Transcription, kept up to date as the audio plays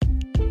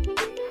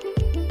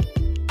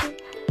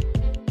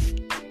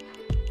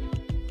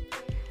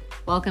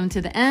Welcome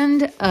to the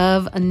end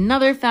of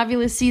another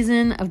fabulous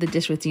season of the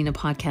Dish with Dina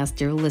podcast,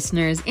 dear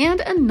listeners,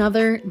 and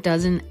another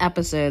dozen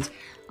episodes.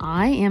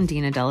 I am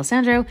Dina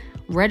D'Alessandro,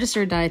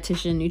 registered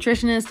dietitian,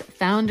 nutritionist,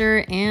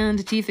 founder,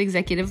 and chief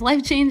executive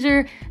life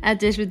changer at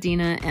Dish with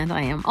Dina, and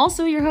I am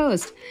also your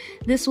host.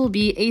 This will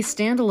be a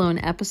standalone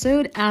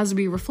episode as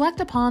we reflect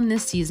upon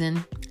this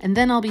season, and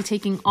then I'll be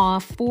taking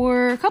off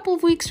for a couple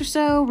of weeks or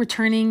so,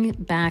 returning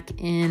back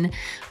in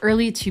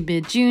early to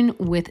mid-June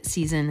with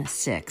season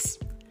 6.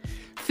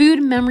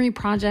 Food Memory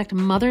Project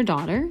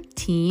mother-daughter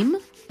team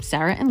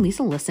Sarah and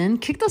Lisa Lisson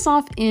kicked us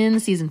off in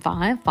season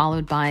 5,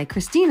 followed by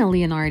Christina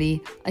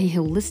Leonardi, a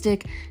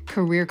holistic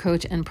career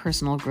coach and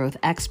personal growth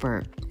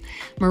expert.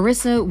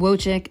 Marissa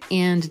Wojcik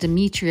and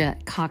Demetria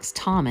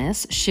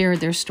Cox-Thomas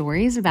shared their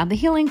stories about the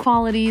healing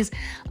qualities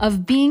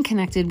of being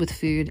connected with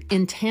food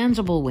in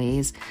tangible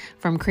ways,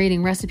 from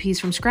creating recipes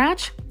from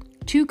scratch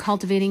to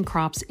cultivating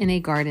crops in a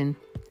garden.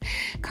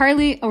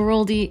 Carly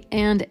Aroldi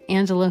and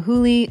Angela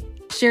Hooley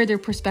share their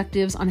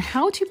perspectives on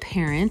how to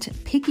parent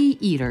picky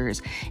eaters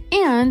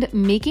and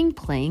making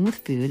playing with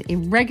food a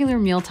regular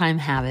mealtime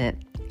habit.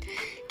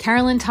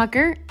 Carolyn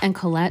Tucker and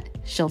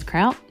Colette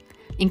Schildkraut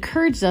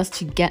encouraged us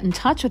to get in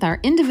touch with our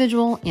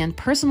individual and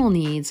personal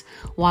needs,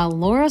 while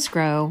Laura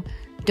Scrow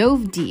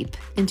dove deep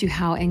into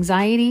how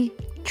anxiety,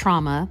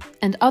 trauma,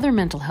 and other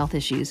mental health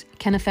issues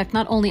can affect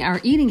not only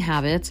our eating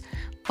habits,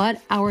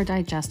 but our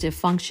digestive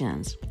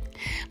functions.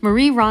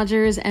 Marie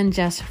Rogers and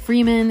Jess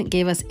Freeman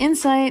gave us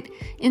insight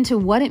into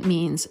what it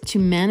means to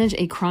manage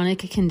a chronic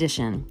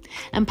condition,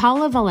 and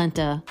Paula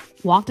Valenta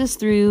walked us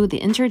through the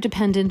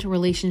interdependent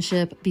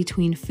relationship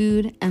between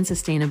food and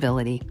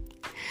sustainability.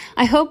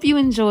 I hope you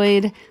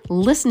enjoyed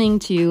listening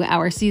to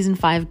our season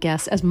 5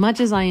 guests as much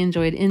as I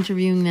enjoyed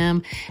interviewing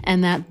them,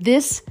 and that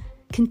this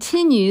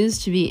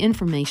continues to be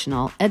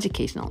informational,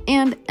 educational,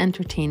 and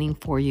entertaining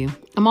for you.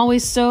 I'm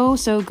always so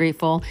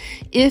grateful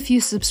if you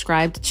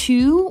subscribed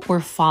to or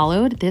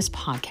followed this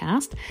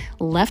podcast,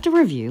 left a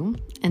review,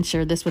 and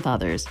shared this with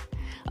others.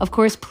 Of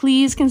course,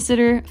 please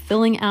consider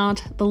filling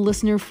out the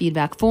listener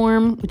feedback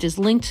form, which is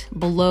linked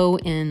below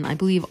in, I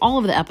believe, all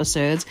of the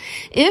episodes,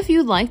 if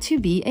you'd like to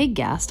be a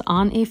guest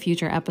on a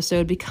future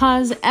episode,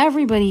 because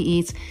everybody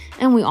eats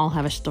and we all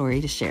have a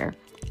story to share.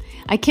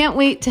 I can't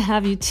wait to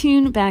have you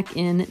tune back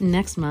in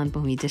next month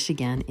when we dish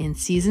again in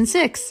season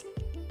 6.